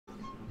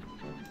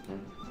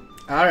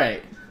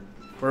Alright,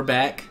 we're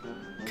back.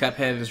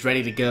 Cuphead is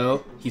ready to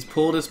go. He's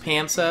pulled his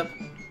pants up.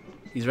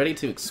 He's ready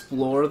to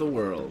explore the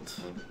world.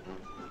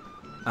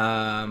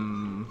 I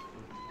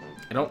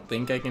don't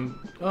think I can...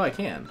 Oh, I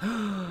can.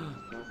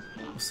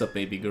 What's up,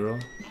 baby girl?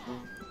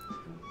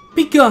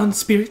 Be gone,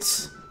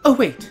 spirits! Oh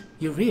wait,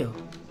 you're real.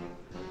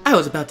 I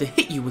was about to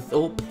hit you with the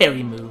old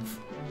parry move.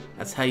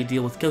 That's how you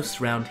deal with ghosts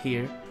around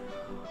here.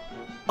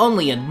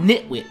 Only a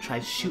nitwit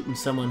tries shooting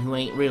someone who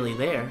ain't really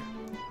there.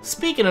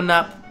 Speaking of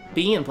not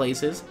being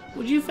places,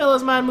 would you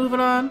fellas mind moving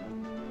on?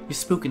 You're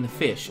spooking the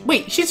fish.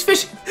 Wait, she's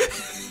fishing!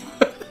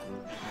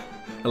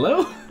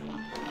 Hello?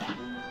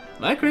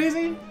 Am I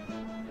crazy?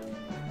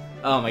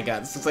 Oh my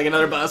god, this looks like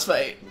another boss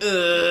fight.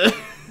 Ugh.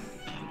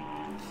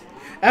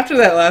 After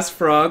that last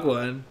frog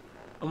one,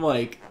 I'm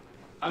like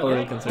a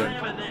little concerned.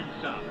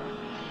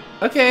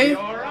 Okay,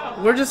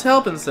 we're just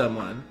helping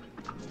someone.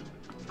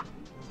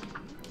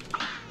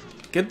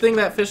 Good thing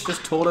that fish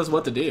just told us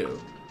what to do.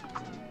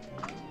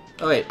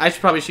 Oh wait, I should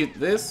probably shoot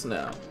this?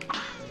 No.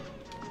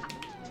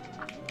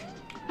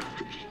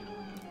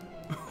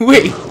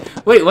 Wait,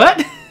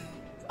 what?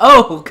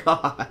 Oh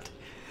god.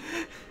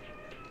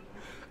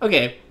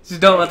 Okay,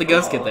 just don't let the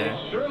ghost get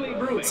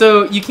there.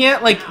 So you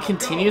can't like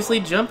continuously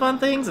jump on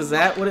things? Is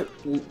that what it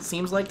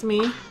seems like to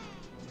me? I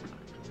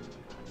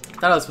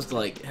thought I was supposed to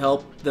like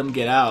help them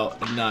get out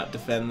and not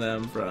defend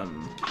them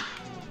from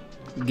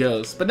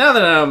ghosts. But now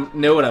that I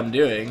know what I'm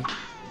doing.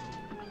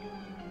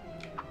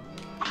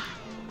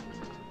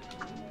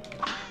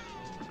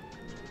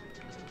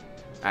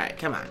 Alright,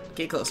 come on,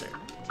 get closer.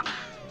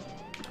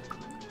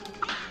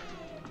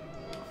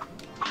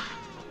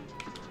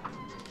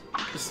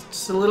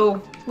 Just a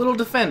little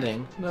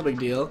defending, no big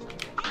deal.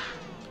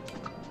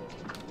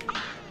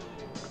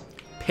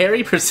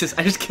 Parry persist.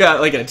 I just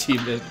got like an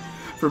achievement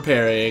for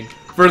parrying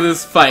for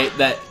this fight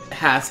that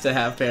has to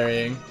have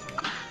parrying.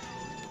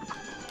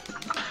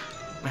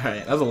 All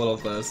right, that was a little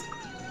close.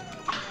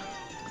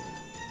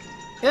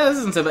 Yeah, this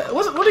isn't so bad.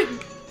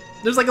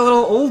 There's like a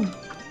little old.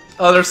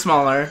 Oh, they're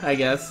smaller, I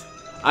guess.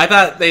 I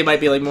thought they might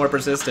be like more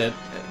persistent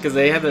because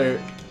they look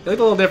a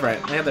little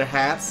different. They have their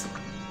hats.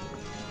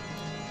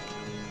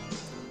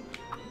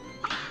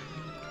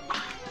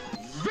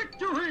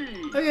 Victory!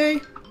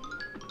 Okay.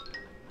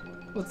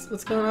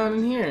 What's going on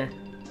in here?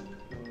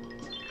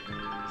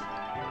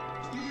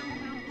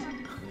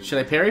 Should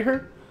I parry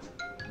her?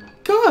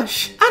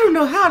 Gosh, I don't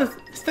know how to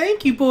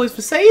thank you boys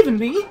for saving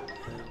me.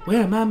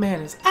 Where are my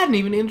manners? I didn't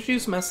even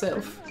introduce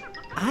myself.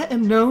 I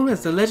am known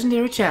as the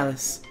legendary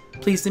Chalice.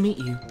 Pleased to meet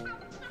you.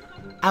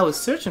 I was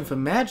searching for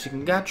magic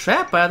and got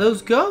trapped by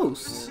those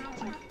ghosts.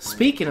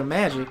 Speaking of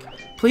magic,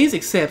 please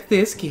accept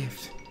this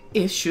gift.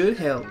 It should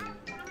help.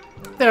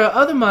 There are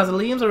other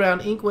mausoleums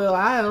around Inkwell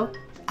Isle.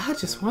 I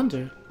just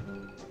wonder.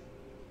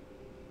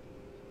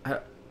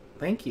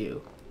 Thank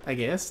you, I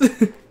guess.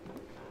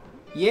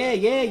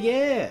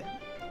 Yeah.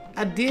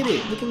 I did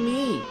it. Look at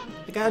me.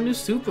 I got a new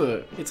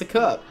super. It's a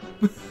cup.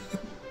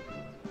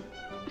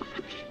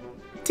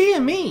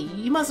 Dear me,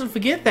 you mustn't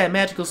forget that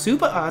magical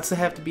super arts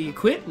have to be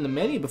equipped in the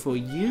menu before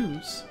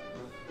use.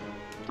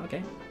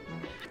 Okay.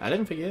 I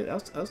didn't forget. I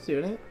was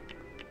doing it.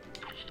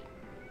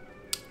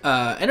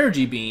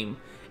 Energy beam.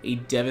 A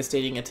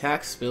devastating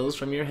attack spills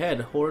from your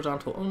head,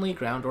 horizontal only,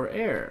 ground or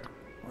air.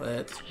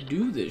 Let's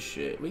do this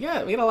shit. We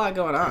got a lot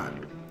going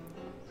on.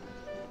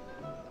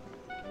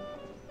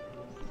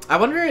 I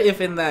wonder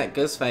if in that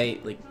ghost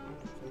fight, like,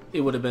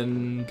 it would have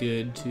been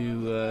good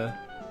to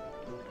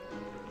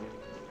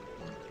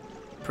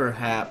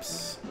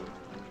perhaps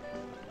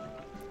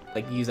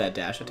like use that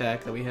dash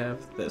attack that we have,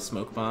 the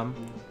smoke bomb.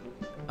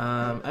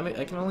 I mean,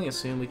 I can only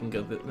assume we can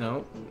go.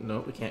 No,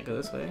 we can't go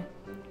this way.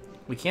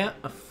 We can't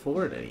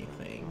afford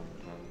anything.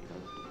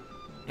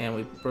 And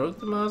we broke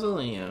the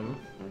mausoleum.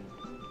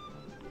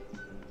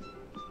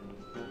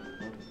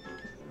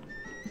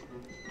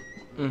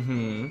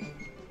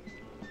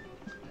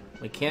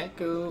 We can't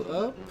go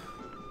up.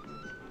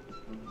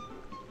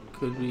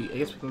 Could we? I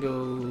guess we can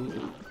go.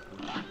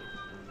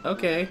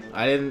 Okay,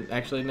 I didn't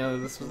actually know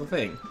this was a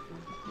thing.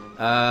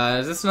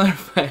 Is this another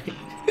fight?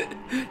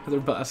 Another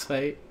boss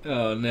fight?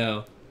 Oh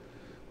no.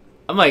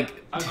 I'm like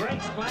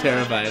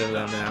terrified of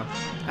them now.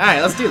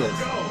 Alright, let's do this.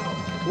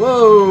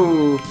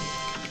 Whoa!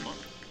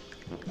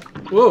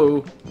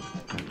 Whoa!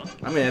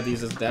 I'm gonna have to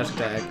use this dash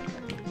attack.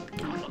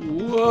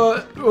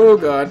 What? Oh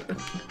god.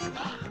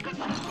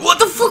 What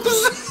the fuck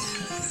was that?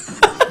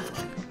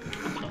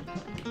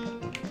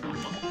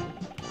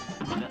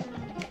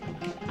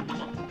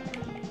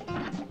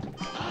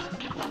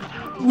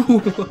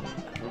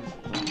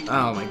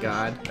 Oh my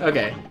god.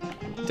 Okay.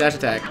 Dash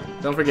attack.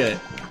 Don't forget it.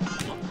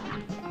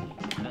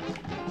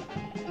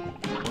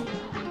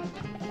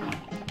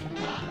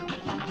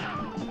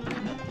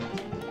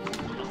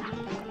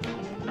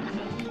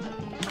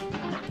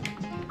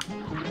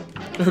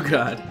 Oh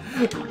god.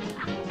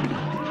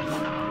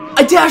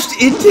 I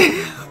dashed into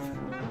him!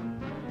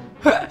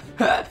 I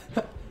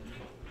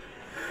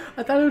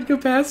thought I would go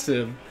past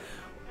him.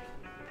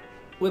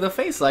 With a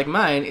face like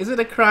mine, is it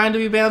a crime to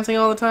be bouncing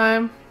all the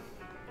time?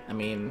 I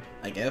mean,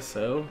 I guess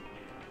so.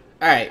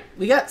 Alright,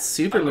 we got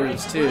super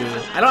moves too.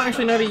 I don't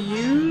actually know how to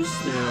use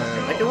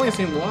them. I can only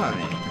assume why.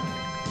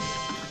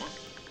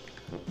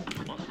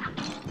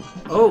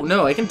 Oh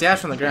no, I can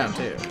dash on the ground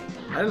too.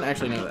 I didn't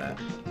actually know that.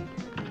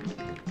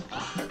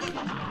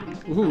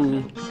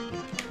 Ooh.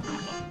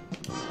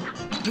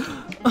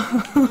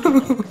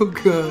 Oh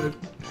god.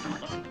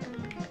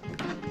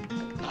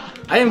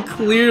 I am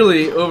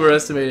clearly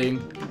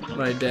overestimating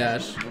my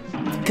dash.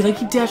 Because I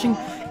keep dashing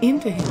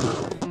into him.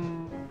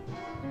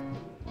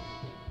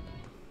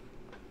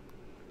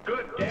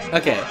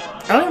 Okay.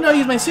 I don't even know how to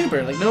use my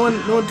super. Like no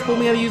one told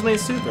me how to use my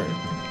super.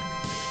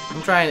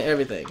 I'm trying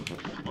everything.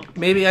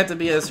 Maybe I have to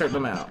be at a certain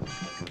amount.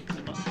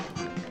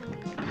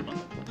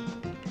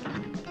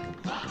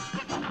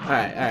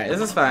 Alright, this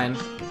is fine.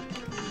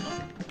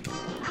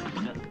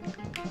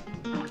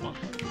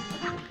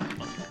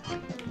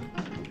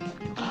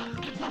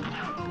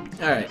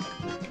 Alright.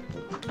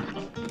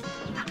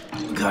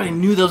 God, I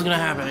knew that was gonna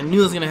happen. I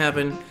knew it was gonna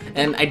happen.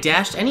 And I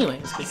dashed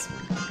anyways, because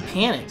I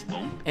panicked.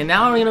 And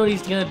now I don't even know what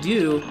he's gonna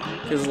do.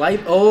 His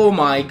life. Oh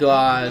my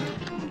god.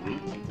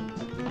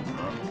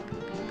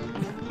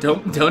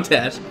 Don't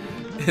dash.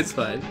 It's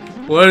fine.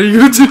 What are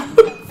you doing?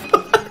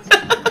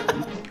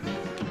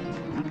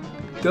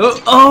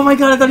 Don't. Oh my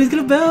god, I thought he was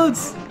gonna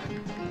bounce.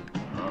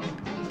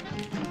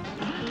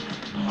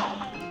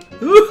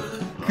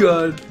 Oh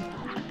god.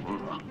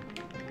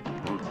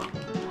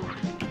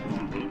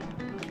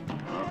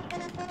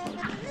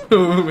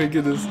 Oh my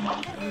goodness.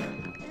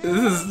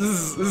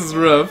 This is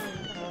rough.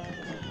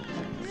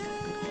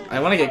 I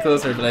want to get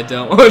closer, but I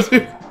don't want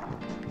to.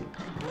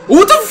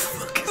 What the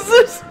fuck is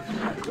this?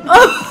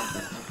 Oh!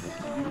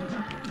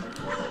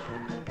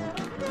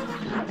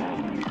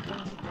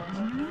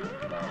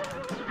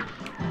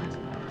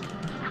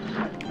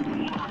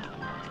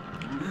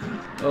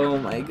 Oh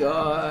my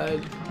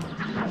god.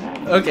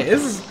 Okay,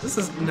 this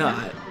is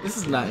not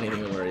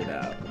anything to worry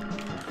about.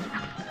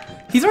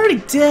 He's already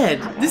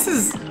dead. This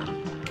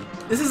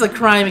is a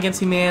crime against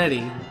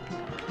humanity.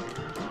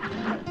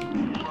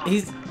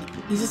 He's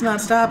just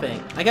not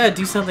stopping. I gotta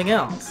do something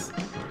else.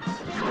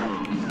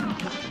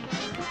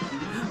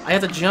 I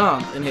have to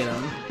jump and hit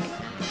him.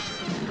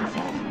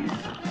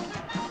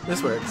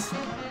 This works.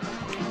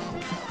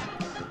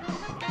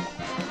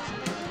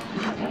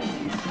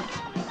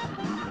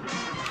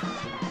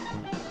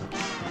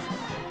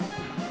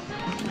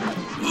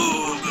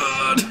 Oh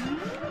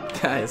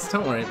god! Guys,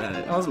 don't worry about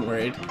it. I wasn't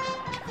worried.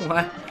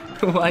 Why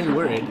are you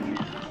worried?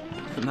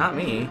 Not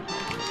me.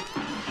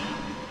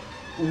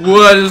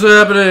 What is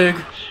happening?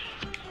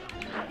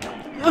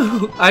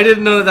 I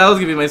didn't know that was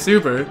gonna be my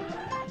super.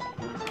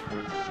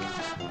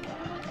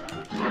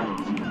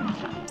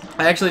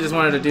 I actually just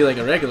wanted to do like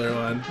a regular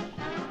one.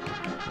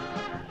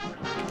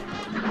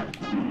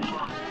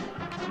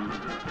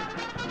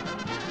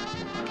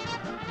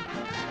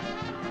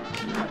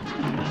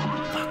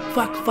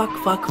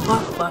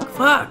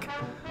 Fuck.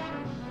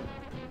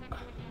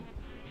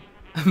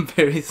 I'm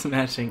very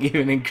smashing,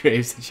 even in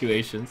grave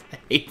situations. I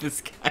hate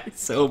this guy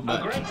so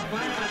much.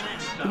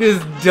 Look at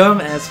his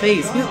dumb ass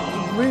face. He's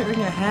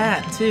wearing a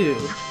hat, too.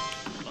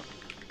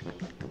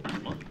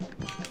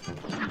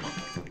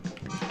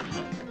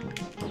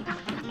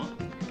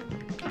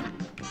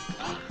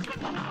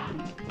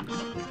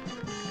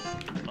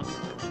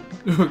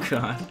 Oh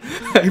god.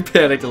 I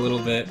panicked a little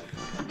bit.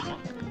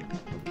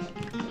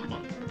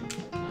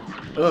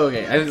 Oh,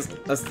 okay, I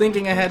was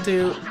thinking I had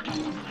to.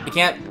 I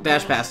can't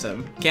dash past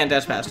him. Can't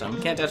dash past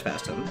him.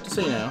 Just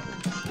so you know.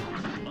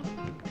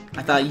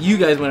 I thought you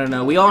guys wanted to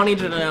know. We all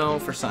needed to know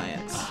for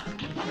science.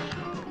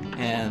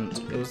 And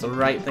it was the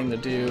right thing to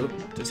do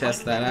to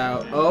test that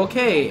out.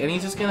 Okay, and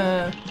he's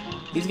gonna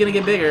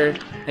get bigger,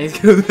 and he's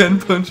gonna then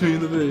punch me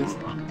in the face.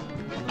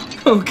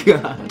 Oh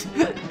god.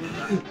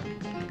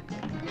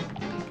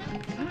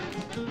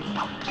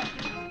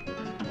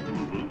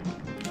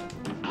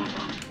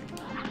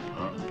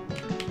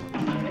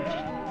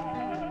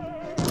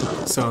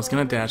 So I was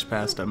gonna dash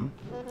past him.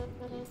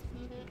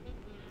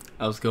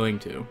 I was going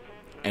to.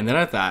 And then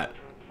I thought,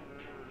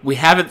 we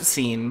haven't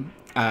seen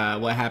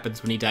what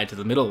happens when he died to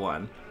the middle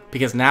one.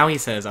 Because now he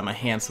says, I'm a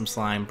handsome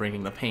slime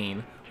bringing the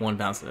pain, one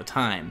bounce at a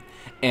time.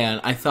 And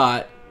I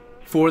thought,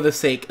 for the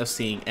sake of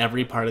seeing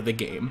every part of the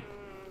game,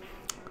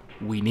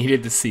 we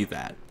needed to see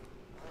that.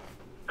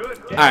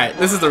 Alright,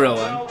 this is the real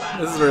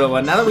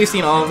one. Now that we've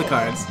seen all of the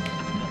cards,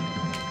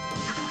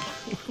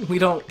 we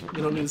don't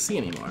need to see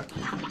anymore.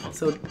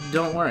 So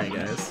don't worry,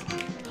 guys.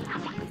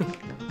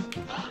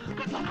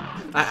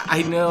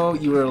 I know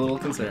you were a little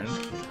concerned,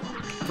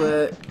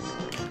 but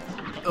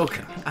oh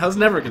god, I was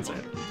never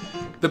concerned.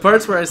 The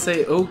parts where I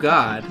say "oh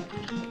god"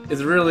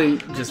 is really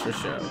just for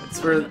show. It's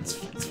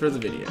for the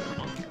video.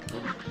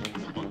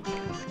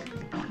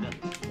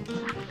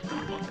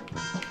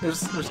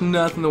 There's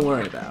nothing to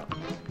worry about.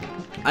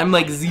 I'm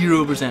like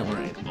 0%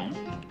 worried.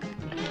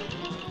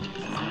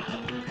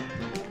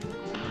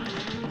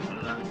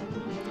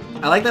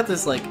 I like that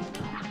this like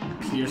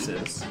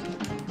pierces.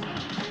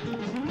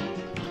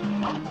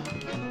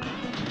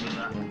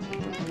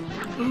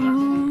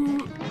 Ooh.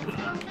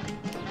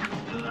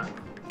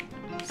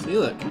 See? See,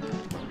 look.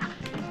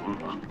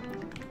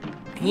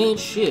 He ain't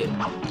shit.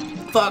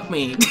 Fuck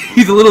me.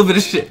 He's a little bit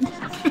of shit.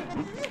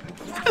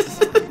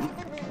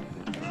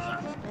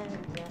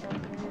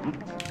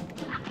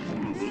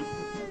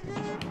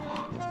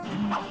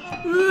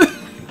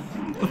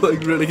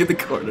 Like running in the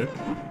corner.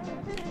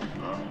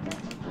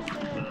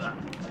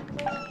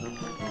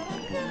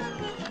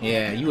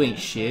 Yeah, you ain't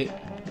shit.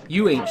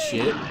 You ain't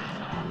shit.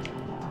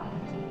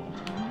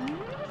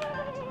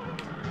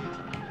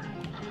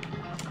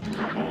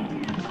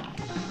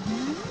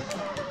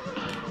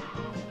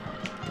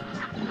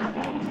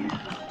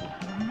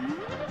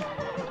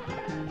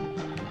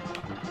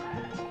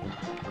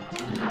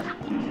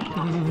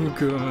 Oh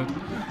god.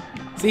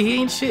 See, he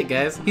ain't shit,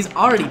 guys. He's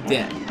already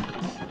dead.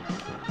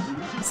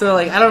 So,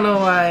 like, I don't know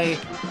why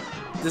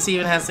this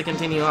even has to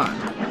continue on.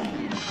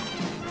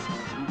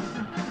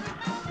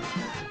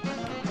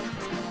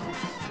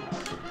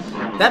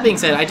 That being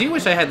said, I do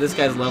wish I had this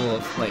guy's level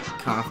of, like,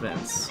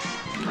 confidence.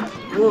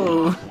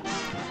 Whoa.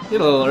 He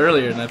did a little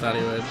earlier than I thought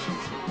he would.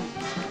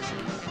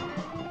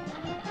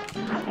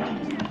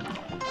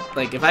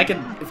 Like, if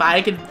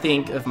I could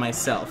think of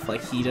myself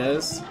like he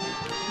does,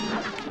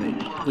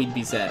 like, we'd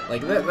be set.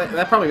 Like,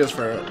 that probably goes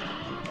for...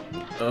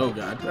 Oh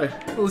god,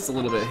 at least a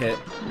little bit hit.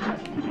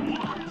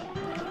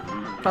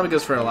 Probably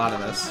goes for a lot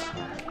of us.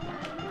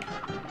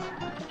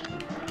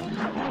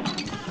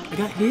 I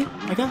got hit?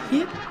 I got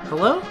hit?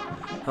 Hello?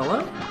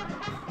 Hello?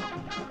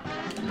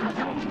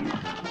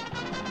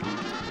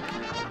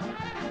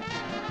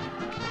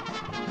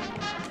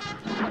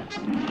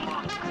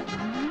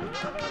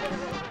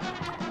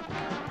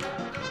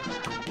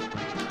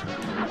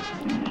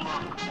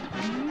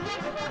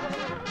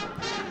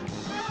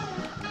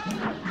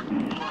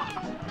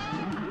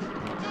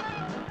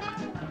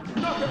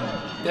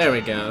 There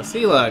we go.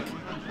 See, look.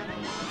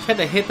 Just had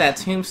to hit that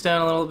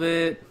tombstone a little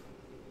bit.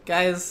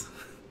 Guys,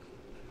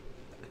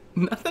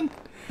 nothing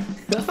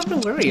to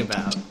worry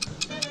about.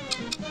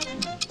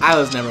 I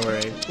was never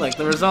worried. Like,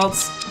 the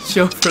results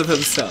show for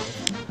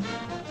themselves.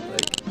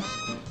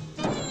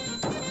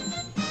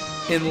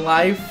 Like, in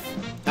life,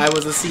 I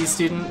was a C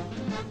student,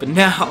 but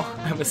now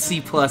I'm a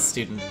C+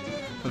 student.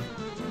 I've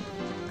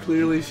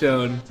clearly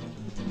shown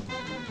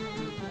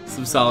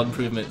some solid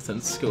improvement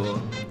since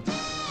school.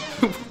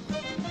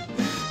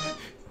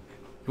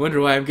 You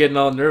wonder why I'm getting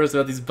all nervous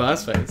about these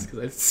boss fights, because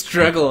I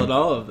struggle in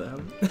all of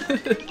them.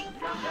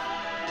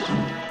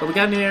 But we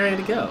got a new area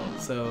to go,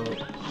 so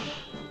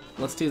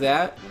let's do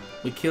that.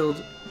 We killed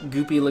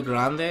Goopy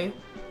Legrande,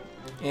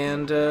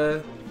 and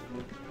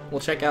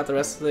we'll check out the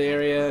rest of the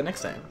area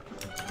next time.